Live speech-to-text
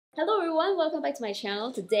Hello everyone, welcome back to my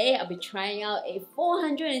channel. Today I'll be trying out a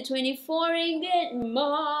 424 ringgit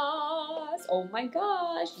mask. Oh my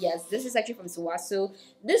gosh. Yes, this is actually from Sulwhasoo.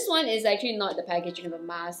 This one is actually not the packaging of the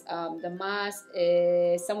mask. The mask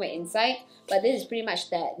is somewhere inside, but this is pretty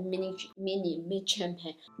much that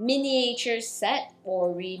miniature set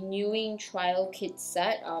or renewing trial kit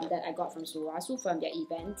set that I got from Sulwhasoo from their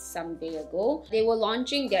event some day ago. They were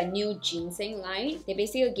launching their new Ginseng line. They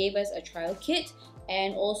basically gave us a trial kit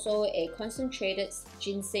and also a concentrated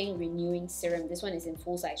ginseng renewing serum. This one is in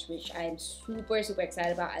full size, which I am super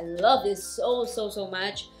excited about. I love this so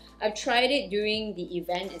much. I've tried it during the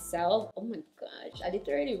event itself. Oh my gosh, I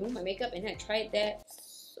literally removed my makeup and I tried that.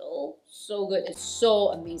 So good. It's so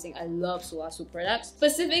amazing. I love Sulwhasoo products.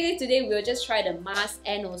 Specifically today, we'll just try the mask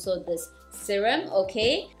and also this serum,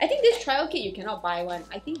 okay? I think this trial kit, you cannot buy one.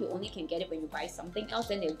 I think you only can get it when you buy something else,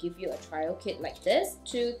 then they'll give you a trial kit like this.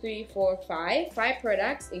 2, 3, 4, 5. 5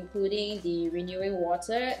 products, including the renewing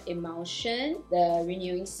water emulsion, the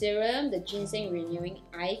renewing serum, the ginseng renewing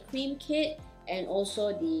eye cream kit, and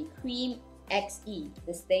also the cream XE.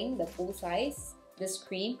 This thing, the full size. This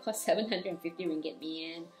cream costs 750 ringgit,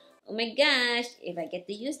 man. Oh my gosh, if I get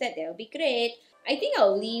to use that, that would be great. I think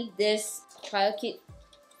I'll leave this trial kit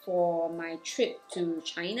for my trip to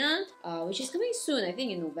China, which is coming soon, I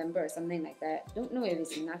think in November or something like that. Don't know if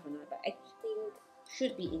it's enough or not, but I think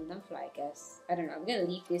should be enough, I guess. I don't know, I'm gonna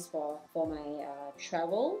leave this for my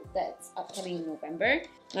travel that's upcoming in November.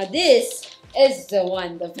 Now this is the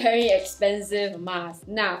one, the very expensive mask.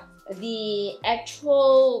 Now, the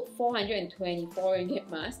actual 424 ringgit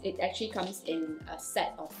mask, it actually comes in a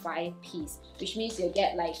set of 5 pieces, which means you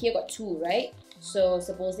get like, here got 2, right? So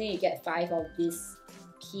supposing you get 5 of this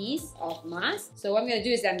piece of mask. So what I'm gonna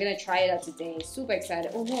do is I'm gonna try it out today. Super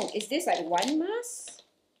excited. Oh no, is this like one mask?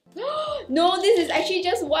 No, this is actually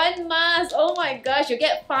just one mask. Oh my gosh, you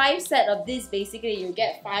get 5 set of this. Basically, you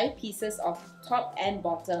get 5 pieces of top and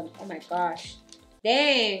bottom. Oh my gosh.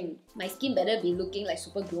 Dang! My skin better be looking like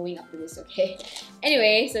super glowing after this, okay?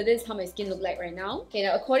 Anyway, so this is how my skin look like right now. Okay,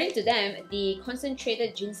 now according to them, the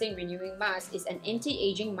concentrated ginseng renewing mask is an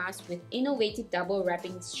anti-aging mask with innovative double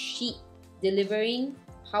wrapping sheet, delivering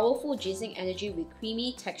powerful ginseng energy with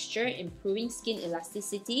creamy texture, improving skin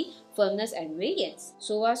elasticity, firmness, and radiance.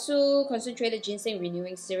 Sulwhasoo concentrated ginseng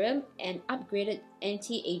renewing serum, an upgraded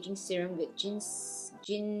anti-aging serum with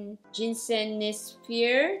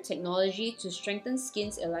Ginsenisphere technology to strengthen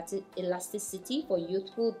skin's elasticity for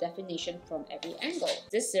youthful definition from every angle.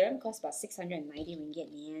 This serum costs about 690 ringgit,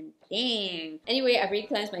 man. Dang! Anyway, I've already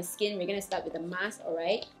cleansed my skin. We're gonna start with the mask,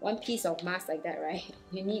 alright? One piece of mask like that, right?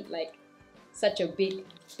 You need like such a big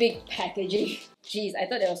packaging. Jeez, I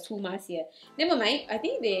thought there was 2 masks here. Never mind, I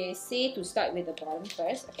think they say to start with the bottom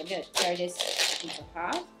first. Okay, I'm gonna tear this into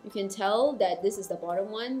half. You can tell that this is the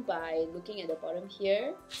bottom one by looking at the bottom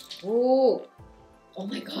here. Ooh! Oh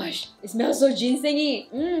my gosh, it smells so ginsengy.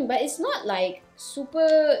 But it's not like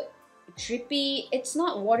super drippy. It's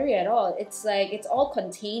not watery at all. It's like, it's all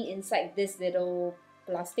contained inside this little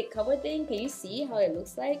plastic cover thing. Can you see how it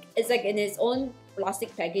looks like? It's like in its own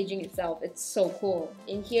plastic packaging itself. It's so cool.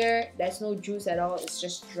 In here, there's no juice at all. It's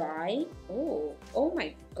just dry. Oh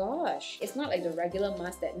my gosh. It's not like the regular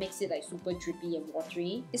mask that makes it like super drippy and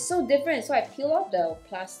watery. It's so different. So I peel off the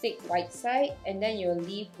plastic white side and then you'll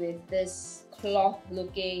leave with this cloth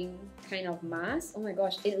looking kind of mask. Oh my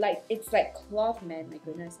gosh, it's like cloth, man, my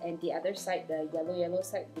goodness. And the other side, the yellow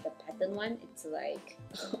side with the pattern one, it's like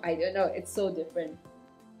I don't know, it's so different.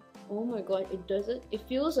 Oh my god, it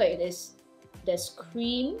feels like there's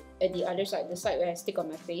cream at the other side, the side where I stick on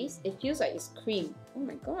my face. It feels like it's cream. Oh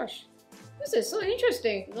my gosh, this is so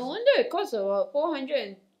interesting. No wonder it costs about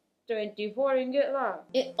 424 ringgit lah.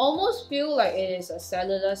 It almost feels like it is a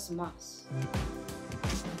cellulose mask.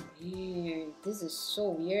 This is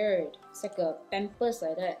so weird. It's like a Pampers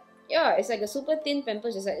like that. Yeah, it's like a super thin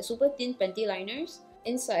Pampers. It's like super thin panty liners.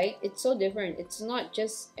 Inside, it's so different. It's not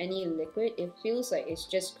just any liquid. It feels like it's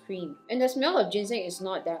just cream. And the smell of ginseng is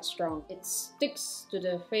not that strong. It sticks to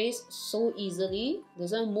the face so easily.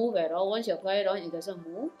 Doesn't move at all. Once you apply it on, it doesn't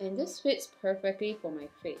move. And this fits perfectly for my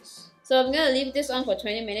face. So I'm gonna leave this on for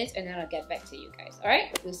 20 minutes and then I'll get back to you guys.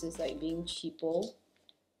 Alright? This is like being cheapo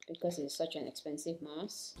because it's such an expensive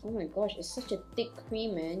mask. Oh my gosh, it's such a thick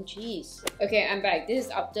cream, man. Jeez. Okay, I'm back. This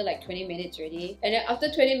is after like 20 minutes already. And then after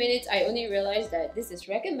 20 minutes, I only realized that this is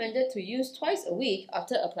recommended to use twice a week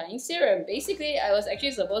after applying serum. Basically, I was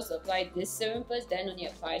actually supposed to apply this serum first, then only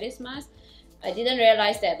apply this mask. I didn't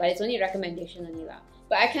realize that, but it's only recommendation only lah.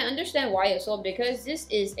 But I can understand why also, because this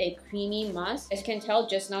is a creamy mask. As you can tell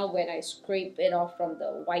just now when I scrape it off from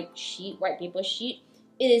the white paper sheet,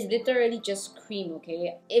 It is literally just cream,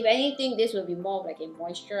 okay? If anything, this will be more of like a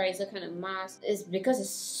moisturizer kind of mask. It's because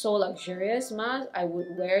it's so luxurious mask, I would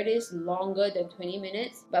wear this longer than 20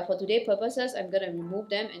 minutes. But for today's purposes, I'm gonna remove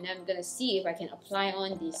them and then I'm gonna see if I can apply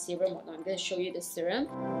on the serum or not. I'm gonna show you the serum.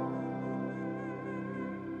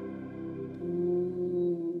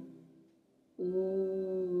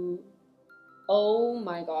 Ooh. Oh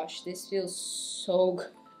my gosh, this feels so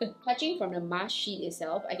good. Touching from the mask sheet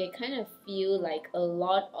itself, I can kind of feel like a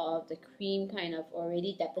lot of the cream kind of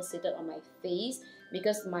already deposited on my face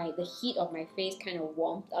because the heat of my face kind of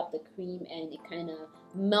warmed up the cream and it kind of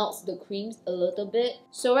melts the creams a little bit.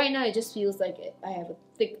 So right now it just feels like I have a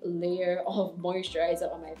thick layer of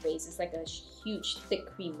moisturizer on my face. It's like a huge thick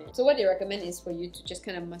cream, man. So what they recommend is for you to just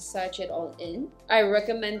kind of massage it all in. I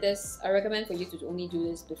recommend for you to only do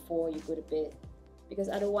this before you go to bed, because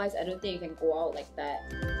otherwise I don't think you can go out like that.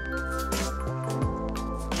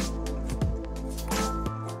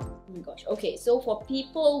 Oh my gosh. Okay, so for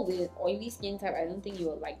people with oily skin type, I don't think you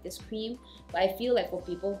will like this cream, but I feel like for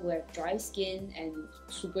people who have dry skin and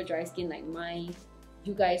super dry skin like mine,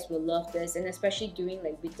 you guys will love this. And especially during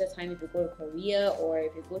like winter time, if you go to Korea or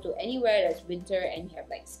if you go to anywhere that's winter and you have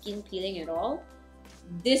like skin peeling at all,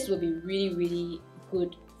 this will be really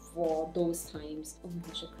good for those times. Oh my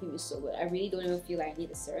gosh, the cream is so good. I really don't even feel like I need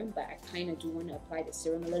the serum, but I kind of do want to apply the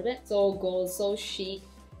serum a little bit. So gold, so chic.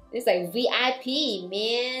 It's like VIP,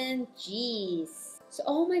 man. Jeez. So,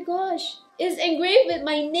 oh my gosh, it's engraved with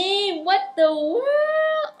my name. What the world?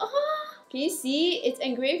 Oh, can you see? It's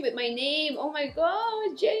engraved with my name. Oh my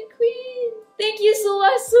god, Jen Queen. Thank you,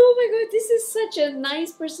 Sulwhasoo. Oh my god, this is such a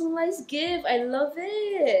nice personalized gift. I love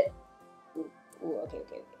it. Ooh, okay.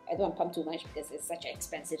 I don't want to pump too much because it's such an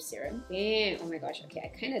expensive serum. Damn, oh my gosh, okay, I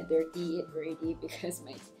kind of dirty it already because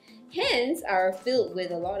my hands are filled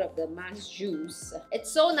with a lot of the mask juice.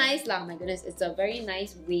 It's so nice lah, my goodness. It's a very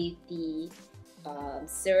nice wavy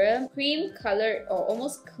serum. Cream colored or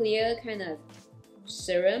almost clear kind of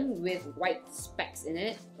serum with white specks in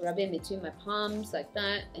it. Rub it in between my palms like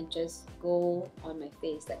that and just go on my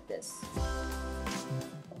face like this.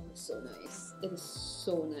 Oh, it's so nice. It is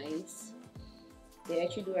so nice. They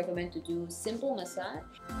actually do recommend to do simple massage.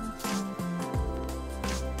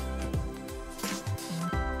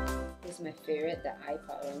 This is my favorite, the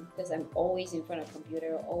iPad one, because I'm always in front of a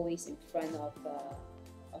computer, always in front of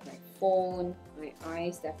my phone. My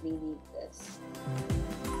eyes definitely need this.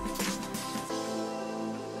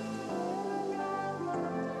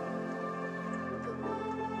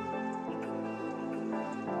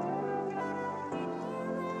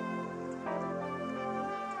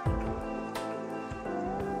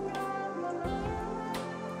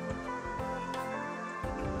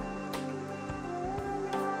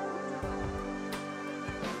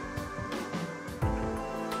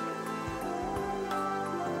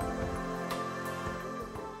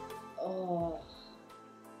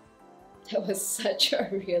 That was such a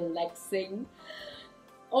relaxing.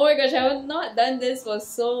 Oh my gosh, I have not done this for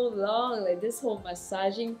so long. Like this whole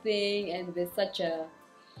massaging thing and with such a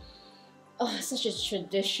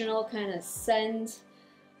traditional kind of scent.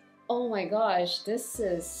 Oh my gosh, this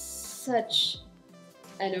is such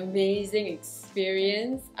an amazing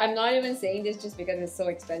experience. I'm not even saying this just because it's so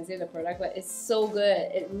expensive, the product, but it's so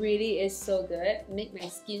good. It really is so good. Make my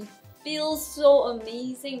skin feel so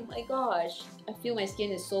amazing. My gosh, I feel my skin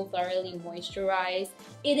is so thoroughly moisturized.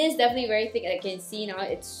 It is definitely very thick. I can see now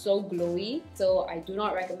it's so glowy, so I do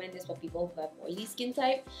not recommend this for people who have oily skin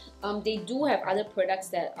type. They do have other products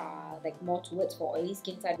that are like more towards for oily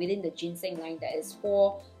skin type within the Ginseng line that is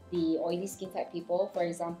for the oily skin type people. For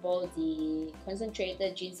example, the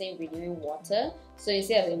concentrated ginseng renewing water. So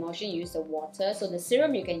instead of emulsion, you use the water. So the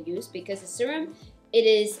serum you can use, because the serum, it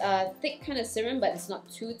is a thick kind of serum, but it's not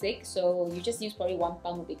too thick, so you just use probably 1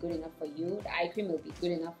 pump will be good enough for you. The eye cream will be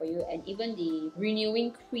good enough for you, and even the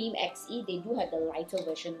Renewing Cream XE, they do have the lighter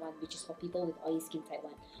version one, which is for people with oily skin type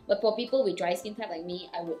one. But for people with dry skin type like me,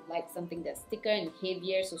 I would like something that's thicker and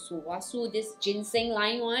heavier. So Sulwhasoo, this ginseng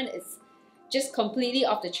line one, is just completely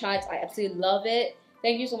off the charts. I absolutely love it.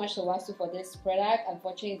 Thank you so much, Sulwhasoo, for this product.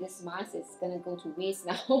 Unfortunately, this mask is gonna go to waste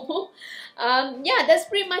now. Yeah, that's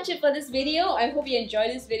pretty much it for this video. I hope you enjoyed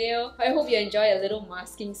this video. I hope you enjoy a little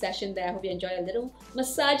masking session there. I hope you enjoy a little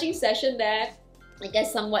massaging session there. I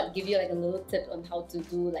guess somewhat give you like a little tip on how to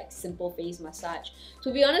do like simple face massage.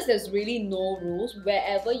 To be honest, there's really no rules.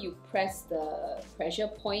 Wherever you press the pressure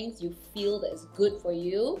points, you feel that it's good for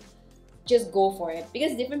you, just go for it,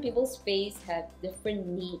 because different people's face have different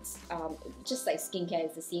needs. Just like skincare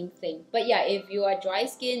is the same thing. But yeah, if you are dry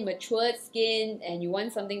skin, matured skin, and you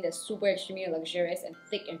want something that's super extremely luxurious and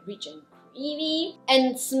thick and rich and creamy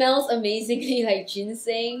and smells amazingly like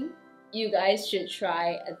ginseng. You guys should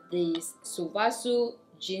try this Sulwhasoo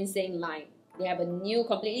ginseng line. They have a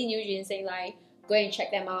completely new ginseng line. Go and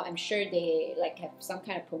check them out. I'm sure they like have some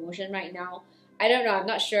kind of promotion right now. I don't know, I'm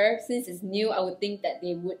not sure. Since it's new, I would think that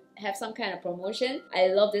they would have some kind of promotion. I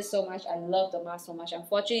love this so much. I love the mask so much.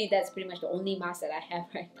 Unfortunately, that's pretty much the only mask that I have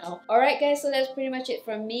right now. Alright guys, so that's pretty much it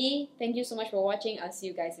from me. Thank you so much for watching. I'll see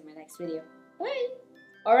you guys in my next video. Bye!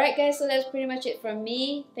 Alright guys, so that's pretty much it from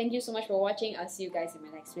me. Thank you so much for watching. I'll see you guys in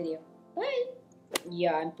my next video. Bye!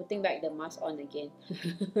 Yeah, I'm putting back the mask on again.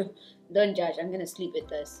 Don't judge, I'm gonna sleep with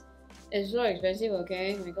this. It's so expensive,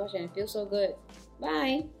 okay? Oh my gosh, and it feels so good.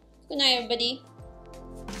 Bye! Good night, everybody.